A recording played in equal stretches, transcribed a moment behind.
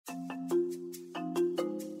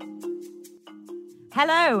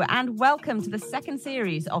Hello and welcome to the second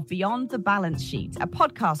series of Beyond the Balance Sheet, a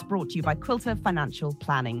podcast brought to you by Quilter Financial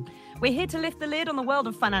Planning. We're here to lift the lid on the world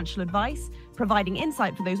of financial advice, providing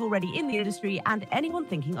insight for those already in the industry and anyone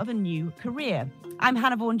thinking of a new career. I'm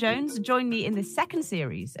Hannah Vaughan-Jones. Join me in this second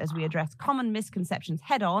series as we address common misconceptions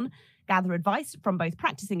head-on, gather advice from both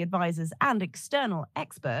practicing advisors and external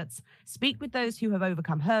experts, speak with those who have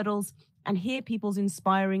overcome hurdles, and hear people's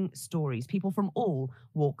inspiring stories, people from all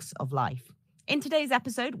walks of life. In today's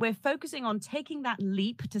episode, we're focusing on taking that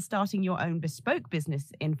leap to starting your own bespoke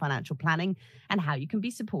business in financial planning and how you can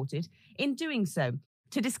be supported in doing so.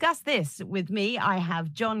 To discuss this with me, I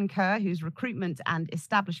have John Kerr, who's Recruitment and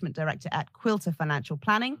Establishment Director at Quilter Financial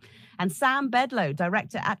Planning, and Sam Bedlow,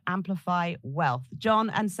 Director at Amplify Wealth.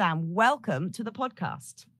 John and Sam, welcome to the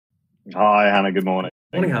podcast. Hi, Hannah. Good morning.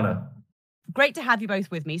 Morning, Hannah. Great to have you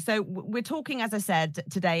both with me. So we're talking, as I said,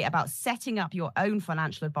 today about setting up your own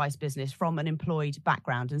financial advice business from an employed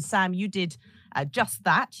background. And Sam, you did just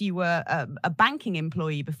that. You were a banking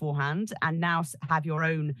employee beforehand and now have your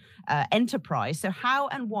own enterprise. So how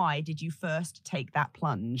and why did you first take that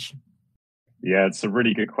plunge? Yeah, it's a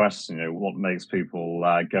really good question. You know, what makes people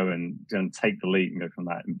go and take the leap and go from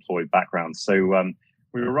that employed background? So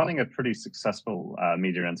we were running a pretty successful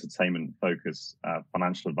media entertainment focused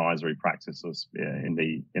financial advisory practices in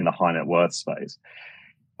the high net worth space.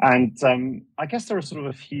 And I guess there are sort of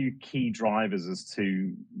a few key drivers as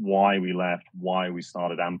to why we left, why we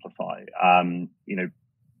started Amplify.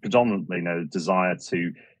 Predominantly, the desire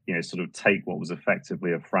to, sort of take what was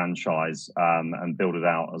effectively a franchise and build it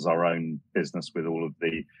out as our own business with all of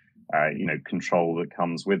the, control that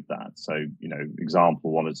comes with that. So,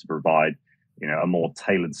 example, wanted to provide a more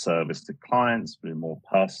tailored service to clients, but a more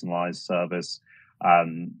personalized service.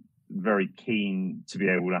 Very keen to be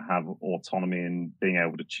able to have autonomy and being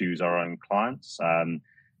able to choose our own clients.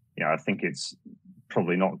 I think it's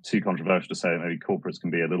probably not too controversial to say that maybe corporates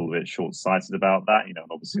can be a little bit short-sighted about that. And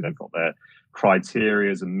obviously they've got their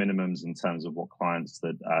criterias and minimums in terms of what clients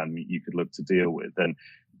that you could look to deal with. And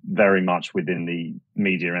very much within the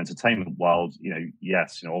media entertainment world,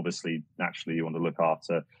 yes, obviously, naturally, you want to look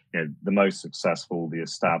after, the most successful, the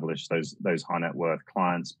established, those high net worth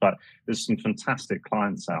clients. But there's some fantastic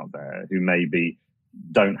clients out there who maybe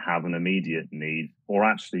don't have an immediate need, or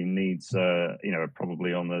actually needs,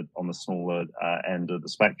 probably on the smaller end of the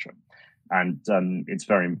spectrum. And it's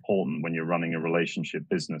very important when you're running a relationship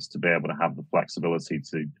business to be able to have the flexibility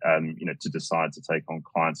to, to decide to take on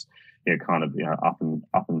clients,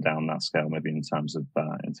 up and down that scale, maybe in terms of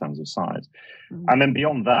size. Mm-hmm. And then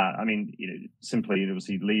beyond that, simply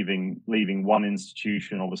obviously leaving one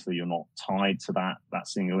institution. Obviously, you're not tied to that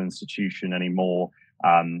single institution anymore.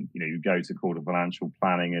 You go to Quilter Financial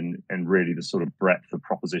Planning, and really the sort of breadth of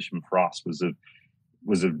proposition for us was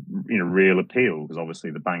a real appeal, because obviously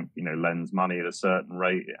the bank lends money at a certain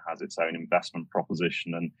rate. It has its own investment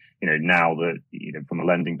proposition, and now that from a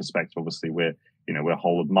lending perspective, obviously we're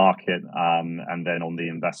whole of market, and then on the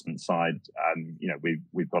investment side,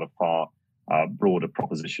 we've got a far broader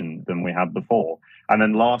proposition than we had before. And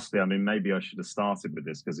then lastly, maybe I should have started with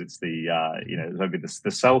this because it's the maybe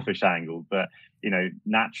the selfish angle, but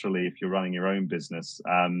naturally, if you're running your own business,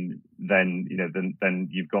 then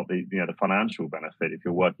you've got the financial benefit. If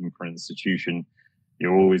you're working for an institution,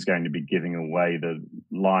 you're always going to be giving away the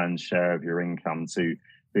lion's share of your income to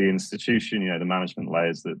the institution, the management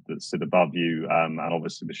layers that sit above you, and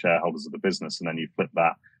obviously the shareholders of the business. And then you flip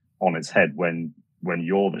that on its head when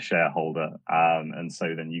you're the shareholder, and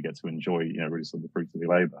so then you get to enjoy, really sort of the fruits of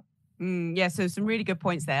your labor. Yeah, so some really good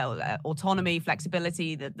points there. Autonomy,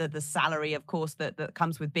 flexibility, the salary, of course, that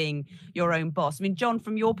comes with being your own boss. John,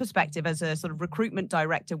 from your perspective as a sort of recruitment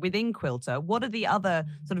director within Quilter, what are the other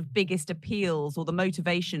sort of biggest appeals or the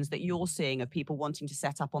motivations that you're seeing of people wanting to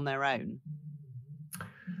set up on their own?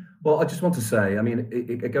 Well, I just want to say,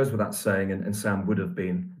 it goes without saying, and Sam would have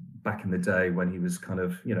been back in the day when he was kind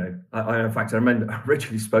of, I remember I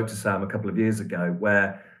originally spoke to Sam a couple of years ago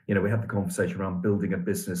where, we had the conversation around building a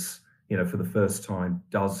business, for the first time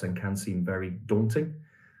does and can seem very daunting.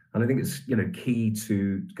 And I think it's, key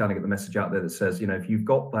to kind of get the message out there that says, if you've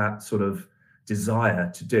got that sort of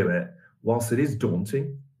desire to do it, whilst it is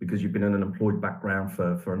daunting, because you've been in an employed background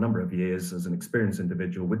for a number of years as an experienced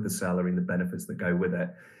individual with the salary and the benefits that go with it,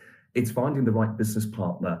 it's finding the right business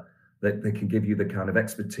partner that can give you the kind of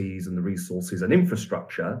expertise and the resources and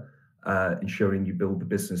infrastructure, ensuring you build the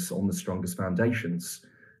business on the strongest foundations.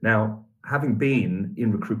 Now, having been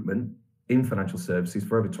in recruitment in financial services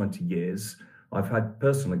for over 20 years, I've had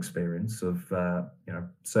personal experience of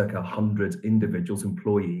circa 100 individuals,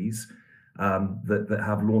 employees that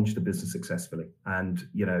have launched a business successfully. And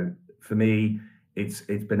for me, it's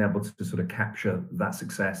been able to sort of capture that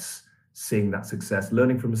success, seeing that success,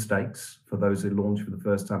 learning from mistakes for those who launch for the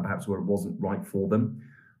first time, perhaps where it wasn't right for them.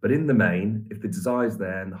 But in the main, if the desire's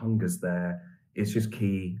there and the hunger's there, it's just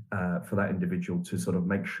key for that individual to sort of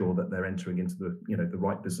make sure that they're entering into the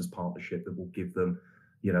right business partnership that will give them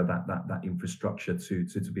that infrastructure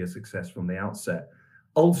to be a success from the outset.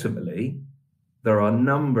 Ultimately, there are a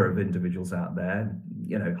number of individuals out there,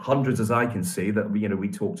 hundreds as I can see, that we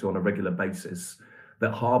talk to on a regular basis,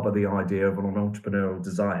 that harbor the idea of an entrepreneurial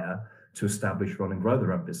desire to establish, run and grow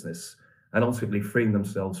their own business, and ultimately freeing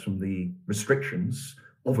themselves from the restrictions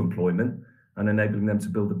of employment and enabling them to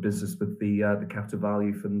build a business with the capital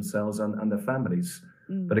value for themselves and their families.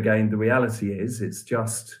 But again, the reality is it's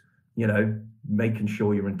just, making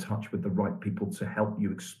sure you're in touch with the right people to help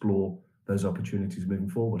you explore those opportunities moving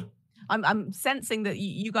forward. I'm sensing that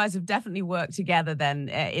you guys have definitely worked together then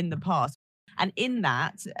in the past. And in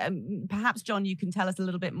that, perhaps, John, you can tell us a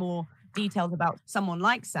little bit more details about someone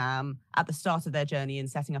like Sam at the start of their journey in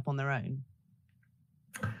setting up on their own.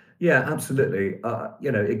 Yeah, absolutely.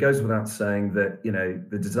 It goes without saying that,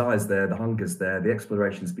 the desire's there, the hunger's there, the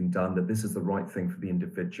exploration's been done, that this is the right thing for the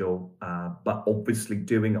individual. But obviously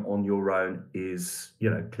doing it on your own is,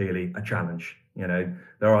 clearly a challenge. There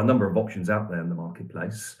are a number of options out there in the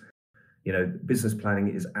marketplace. Business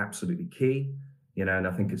planning is absolutely key, and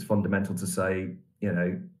I think it's fundamental to say,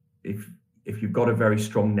 if you've got a very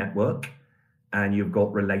strong network and you've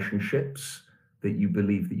got relationships that you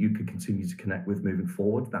believe that you could continue to connect with moving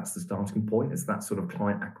forward, that's the starting point. It's that sort of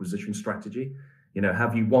client acquisition strategy.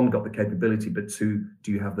 Have you, one, got the capability, but two,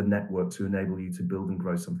 do you have the network to enable you to build and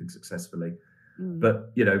grow something successfully?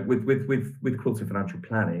 But, with Quilter Financial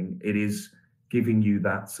Planning, it is giving you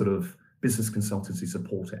that sort of business consultancy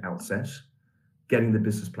support at outset, getting the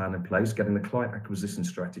business plan in place, getting the client acquisition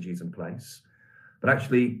strategies in place. But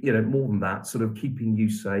actually, more than that, sort of keeping you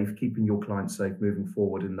safe, keeping your clients safe moving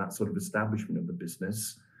forward in that sort of establishment of the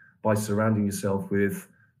business by surrounding yourself with,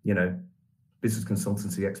 business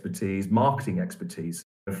consultancy expertise, marketing expertise,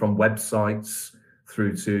 from websites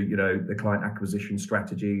through to, the client acquisition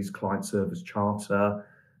strategies, client service charter,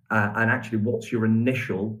 and actually what's your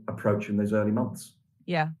initial approach in those early months.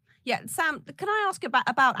 Yeah. Sam, can I ask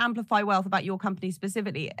about Amplify Wealth, about your company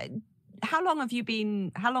specifically? How long has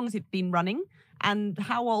it been running? And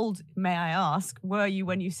how old, may I ask, were you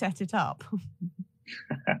when you set it up?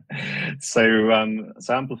 So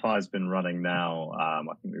Amplify has been running now. I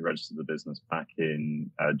think we registered the business back in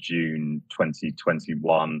June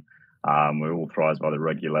 2021. We're authorised by the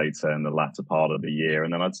regulator in the latter part of the year.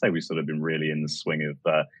 And then I'd say we've sort of been really in the swing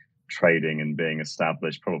of trading and being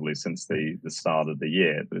established probably since the start of the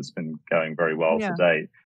year. But it's been going very well to date.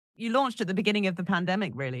 You launched at the beginning of the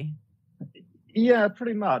pandemic, really? Yeah,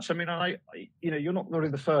 pretty much. I mean, you're not really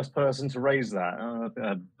the first person to raise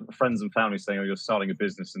that. Friends and family saying, "Oh, you're starting a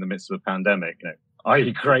business in the midst of a pandemic. Are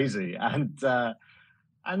you crazy?" And do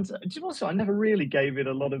you know what? I never really gave it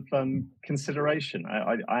a lot of consideration.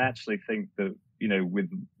 I actually think that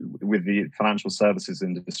with the financial services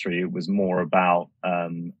industry, it was more about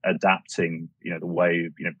adapting the way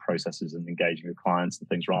processes and engaging with clients and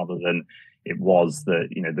things, rather than it was that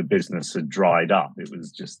the business had dried up. It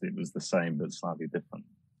was the same but slightly different.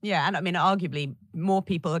 Yeah, and I mean, arguably, more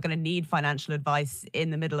people are going to need financial advice in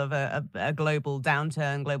the middle of a global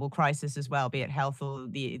downturn, global crisis as well, be it health or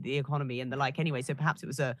the economy and the like anyway. So perhaps it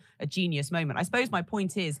was a genius moment. I suppose my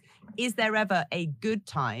point is there ever a good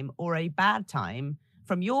time or a bad time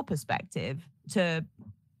from your perspective to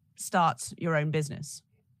start your own business?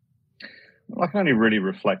 Well, I can only really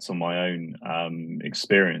reflect on my own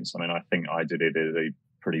experience. I mean, I think I did it at a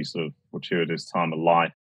pretty sort of fortuitous time of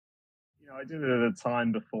life. I did it at a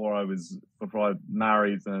time before I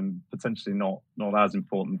married, and potentially not as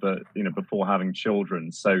important, but before having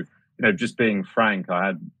children. So just being frank, I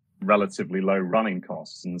had relatively low running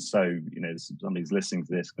costs, and so somebody's listening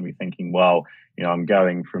to this can be thinking, well, I'm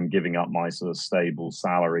going from giving up my sort of stable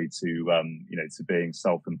salary to to being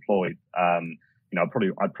self-employed.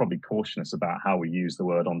 I'd probably cautious about how we use the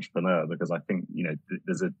word entrepreneur, because I think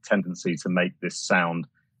there's a tendency to make this sound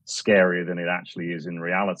scarier than it actually is in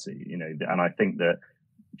reality, and I think that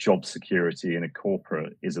job security in a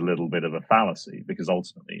corporate is a little bit of a fallacy, because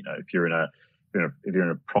ultimately, if you're in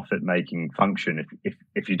a profit-making function,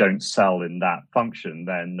 if you don't sell in that function,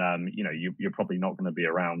 then you're probably not going to be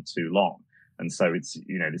around too long. And so it's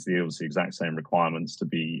obviously the exact same requirements to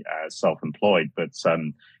be self-employed, but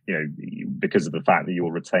because of the fact that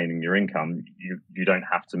you're retaining your income, you don't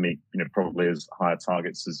have to meet probably as higher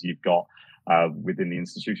targets as you've got within the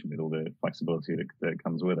institution, with all the flexibility that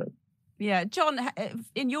comes with it. Yeah, John,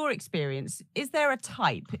 in your experience, is there a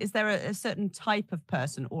type? Is there a certain type of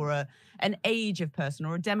person or an age of person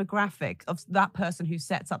or a demographic of that person who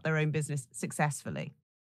sets up their own business successfully?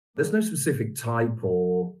 There's no specific type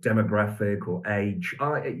or demographic or age.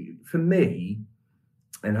 For me,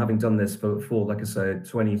 and having done this for, like I say,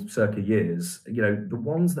 20 circa years, the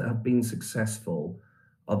ones that have been successful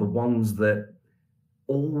are the ones that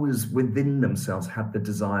always within themselves have the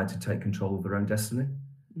desire to take control of their own destiny.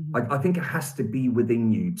 I think it has to be within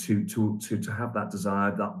you to have that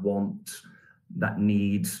desire, that want, that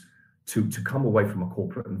need to come away from a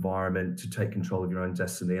corporate environment, to take control of your own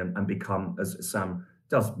destiny and become, as Sam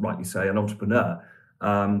does rightly say, an entrepreneur.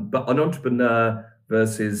 But an entrepreneur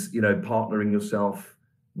versus, partnering yourself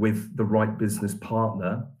with the right business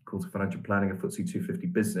partner, Quilter Financial Planning, a FTSE 250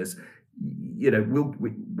 business,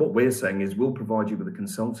 what we're saying is we'll provide you with a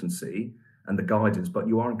consultancy and the guidance, but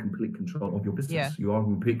you are in complete control of your business. Yeah. You are in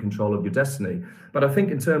complete control of your destiny. But I think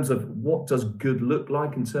in terms of what does good look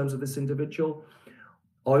like in terms of this individual,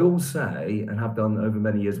 I always say, and have done over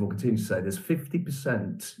many years and will continue to say, there's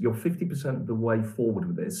 50%, you're 50% of the way forward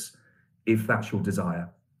with this, if that's your desire.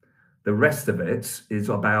 The rest of it is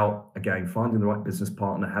about, again, finding the right business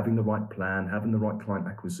partner, having the right plan, having the right client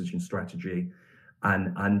acquisition strategy,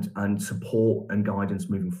 and support and guidance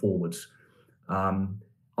moving forwards.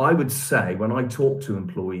 I would say when I talk to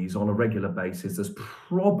employees on a regular basis, there's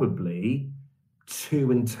probably 2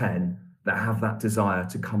 in 10 that have that desire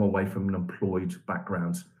to come away from an employed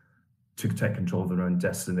background, to take control of their own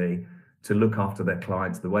destiny, to look after their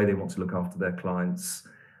clients the way they want to look after their clients,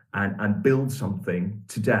 and build something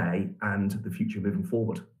today and the future moving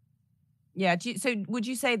forward. Yeah. So would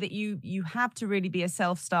you say that you have to really be a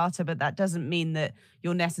self-starter, but that doesn't mean that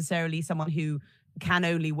you're necessarily someone who can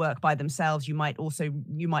only work by themselves? You might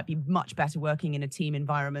be much better working in a team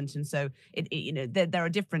environment. And so there are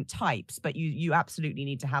different types, but you absolutely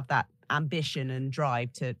need to have that ambition and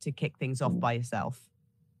drive to kick things off by yourself.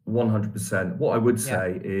 100%. What I would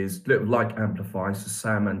say is, like Amplify, so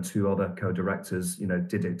Sam and 2 other co-directors,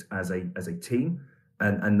 did it as a team,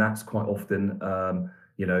 and that's quite often,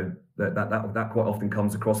 that quite often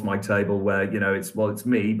comes across my table where it's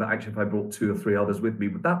me, but actually if I brought 2 or 3 others with me,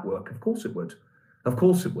 would that work? Of course it would. Of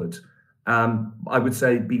course it would. I would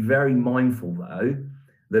say be very mindful though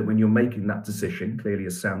that when you're making that decision, clearly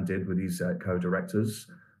as Sam did with these co-directors,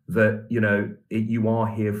 that you are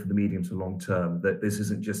here for the medium to long term, that this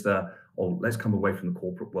isn't just let's come away from the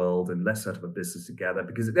corporate world and let's set up a business together,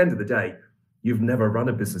 because at the end of the day, you've never run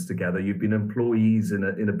a business together. You've been employees in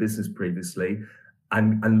a business previously,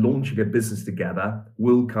 and launching a business together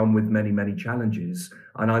will come with many, many challenges.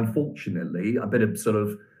 And unfortunately, a bit of sort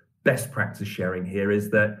of best practice sharing here is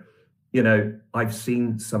that, I've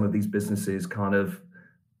seen some of these businesses kind of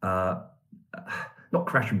not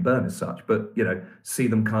crash and burn as such, but, see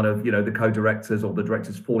them kind of, the co-directors or the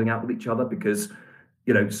directors falling out with each other because,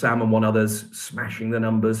 Sam and 1 other's smashing the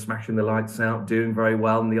numbers, smashing the lights out, doing very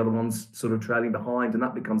well, and the other one's sort of trailing behind. And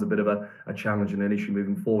that becomes a bit of a challenge and an issue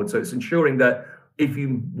moving forward. So it's ensuring that if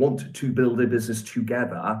you want to build a business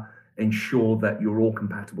together, ensure that you're all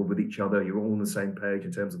compatible with each other, you're all on the same page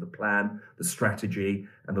in terms of the plan, the strategy,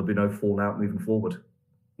 and there'll be no fallout moving forward.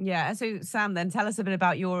 Yeah. So Sam, then tell us a bit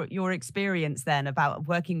about your experience then about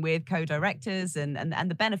working with co-directors and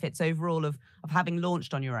the benefits overall of having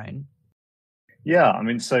launched on your own. Yeah, I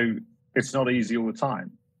mean, so it's not easy all the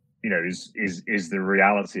time. Is the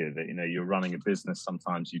reality of it. You're running a business.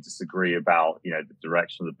 Sometimes you disagree about, the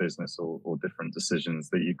direction of the business or different decisions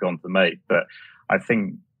that you've gone to make. But I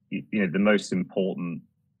think, the most important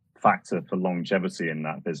factor for longevity in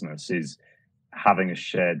that business is having a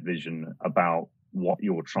shared vision about what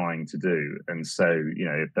you're trying to do. And so,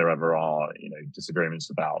 if there ever are, disagreements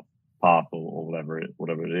about path or whatever it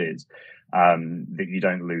is, that you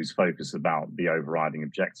don't lose focus about the overriding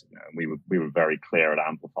objective. We were very clear at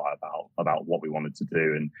Amplify about what we wanted to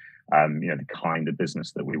do, and the kind of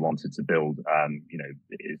business that we wanted to build.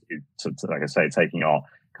 Like I say, taking our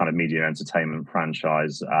kind of media entertainment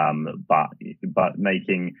franchise, but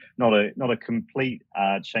making not a complete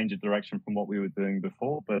change of direction from what we were doing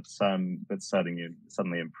before, but certainly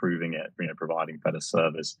improving it, providing better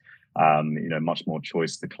service, much more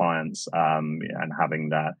choice to clients, and having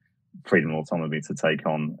that freedom and autonomy to take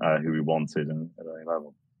on who we wanted and at any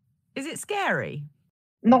level. Is it scary?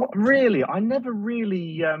 Not really. I never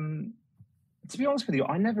really, to be honest with you,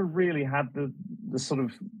 I never really had the sort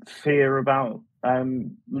of fear about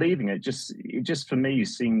leaving it. It just for me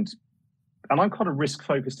seemed, and I'm quite a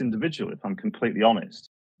risk-focused individual, if I'm completely honest.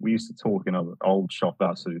 We used to talk in an old shop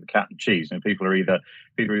about sort of the cat and cheese, and people are either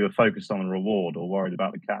focused on the reward or worried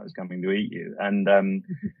about the cat that's coming to eat you. And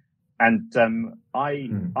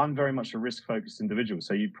I'm very much a risk-focused individual,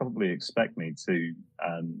 so you'd probably expect me to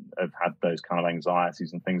have had those kind of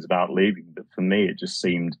anxieties and things about leaving. But for me, it just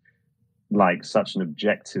seemed like such an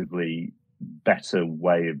objectively better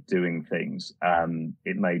way of doing things.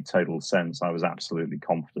 It made total sense. I was absolutely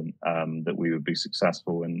confident that we would be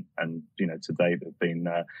successful, and to date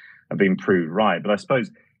have been proved right. But I suppose,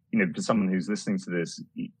 for someone who's listening to this,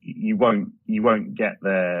 you won't get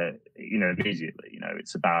there, immediately.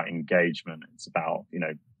 It's about engagement. It's about,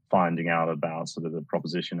 finding out about sort of the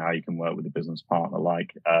proposition, how you can work with a business partner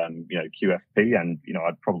like, QFP. And,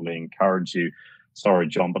 I'd probably encourage you, sorry,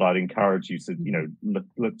 John, but I'd encourage you to,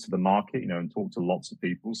 look to the market, and talk to lots of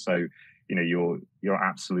people. So, you're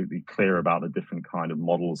absolutely clear about the different kind of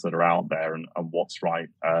models that are out there and what's right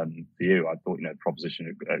for you. I thought,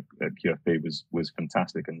 proposition at QFP was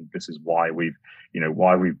fantastic, and this is why we've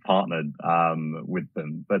partnered with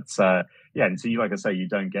them. But and so like I say, you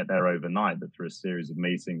don't get there overnight, but through a series of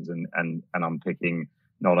meetings and unpicking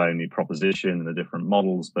not only proposition and the different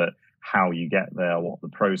models, but how you get there, what the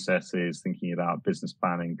process is, thinking about business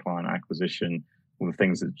planning, client acquisition, all the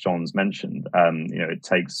things that John's mentioned. It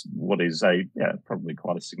takes what is probably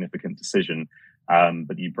quite a significant decision,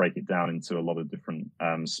 but you break it down into a lot of different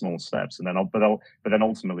small steps, and then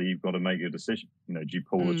ultimately you've got to make your decision. Do you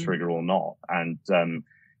pull the trigger or not? And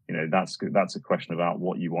that's a question about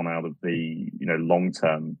what you want out of the long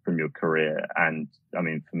term from your career. And I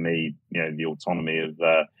mean, for me, the autonomy of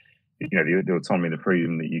the autonomy, the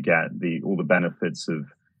freedom that you get, all the benefits of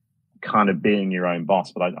kind of being your own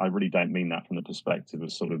boss. But I really don't mean that from the perspective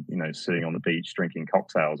of sort of, sitting on the beach drinking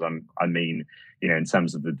cocktails. I mean, in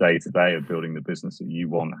terms of the day-to-day of building the business that you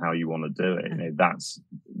want, how you want to do it,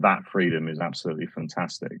 that freedom is absolutely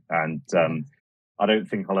fantastic. And I don't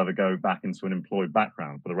think I'll ever go back into an employed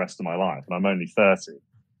background for the rest of my life. And I'm only 30.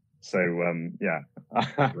 So, I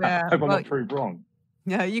hope I'm not proved wrong.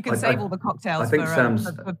 Yeah, you can save all the cocktails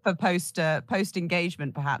for post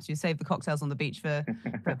engagement. Perhaps you save the cocktails on the beach for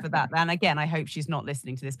that. And again, I hope she's not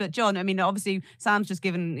listening to this. But John, I mean, obviously, Sam's just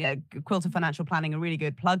given Quilter Financial Planning a really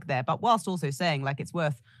good plug there. But whilst also saying it's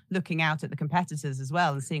worth looking out at the competitors as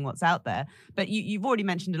well and seeing what's out there. But you've already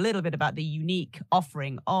mentioned a little bit about the unique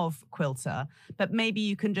offering of Quilter. But maybe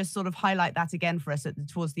you can just sort of highlight that again for us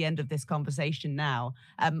towards the end of this conversation now.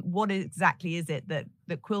 What exactly is it that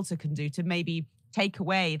Quilter can do to maybe take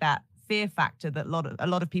away that fear factor that a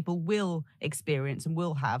lot of people will experience and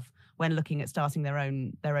will have when looking at starting their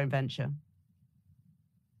own venture?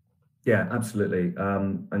 Yeah, absolutely.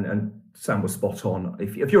 And Sam was spot on.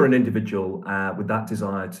 If you're an individual with that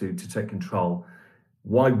desire to take control,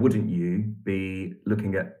 why wouldn't you be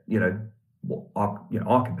looking at what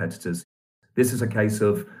our competitors? This is a case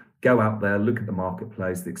of go out there, look at the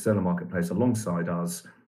marketplace, the external marketplace alongside us.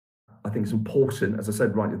 I think it's important, as I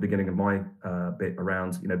said right at the beginning of my bit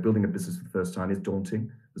around, building a business for the first time is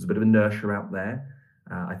daunting. There's a bit of inertia out there.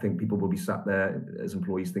 I think people will be sat there as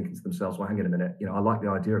employees thinking to themselves, well, hang on a minute, I like the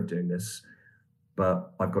idea of doing this,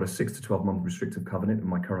 but I've got a 6 to 12 month restrictive covenant in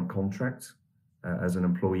my current contract as an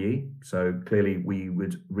employee. So clearly we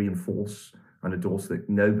would reinforce and endorse that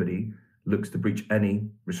nobody looks to breach any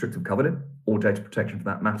restrictive covenant or data protection for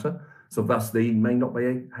that matter. So thus they may not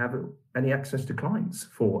have any access to clients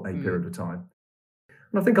for a period of time.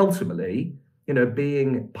 And I think ultimately,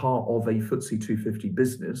 being part of a FTSE 250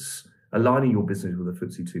 business, aligning your business with a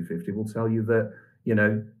FTSE 250 will tell you that,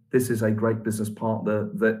 this is a great business partner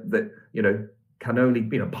that can only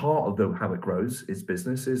be part of how it grows its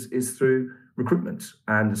business is through recruitment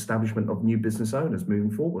and establishment of new business owners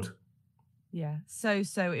moving forward. Yeah, so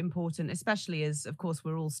important, especially as, of course,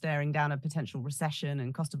 we're all staring down a potential recession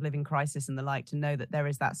and cost of living crisis and the like, to know that there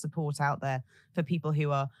is that support out there for people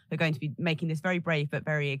who are going to be making this very brave but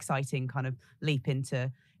very exciting kind of leap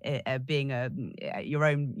into being your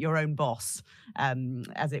own boss,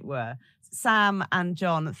 as it were. Sam and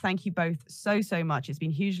John, thank you both so much. It's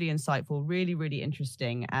been hugely insightful, really, really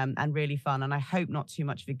interesting, and really fun. And I hope not too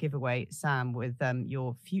much of a giveaway, Sam, with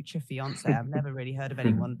your future fiance. I've never really heard of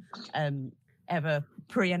anyone ever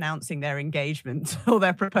pre-announcing their engagement or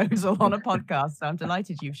their proposal on a podcast. So I'm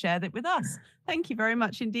delighted you've shared it with us. Thank you very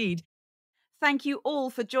much indeed. Thank you all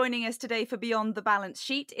for joining us today for Beyond the Balance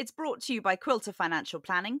Sheet. It's brought to you by Quilter Financial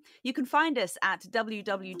Planning. You can find us at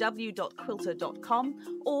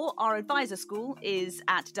www.quilter.com, or our advisor school is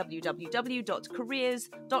at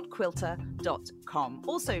www.careers.quilter.com.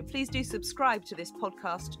 Also, please do subscribe to this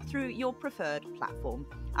podcast through your preferred platform.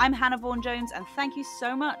 I'm Hannah Vaughan-Jones, and thank you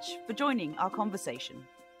so much for joining our conversation.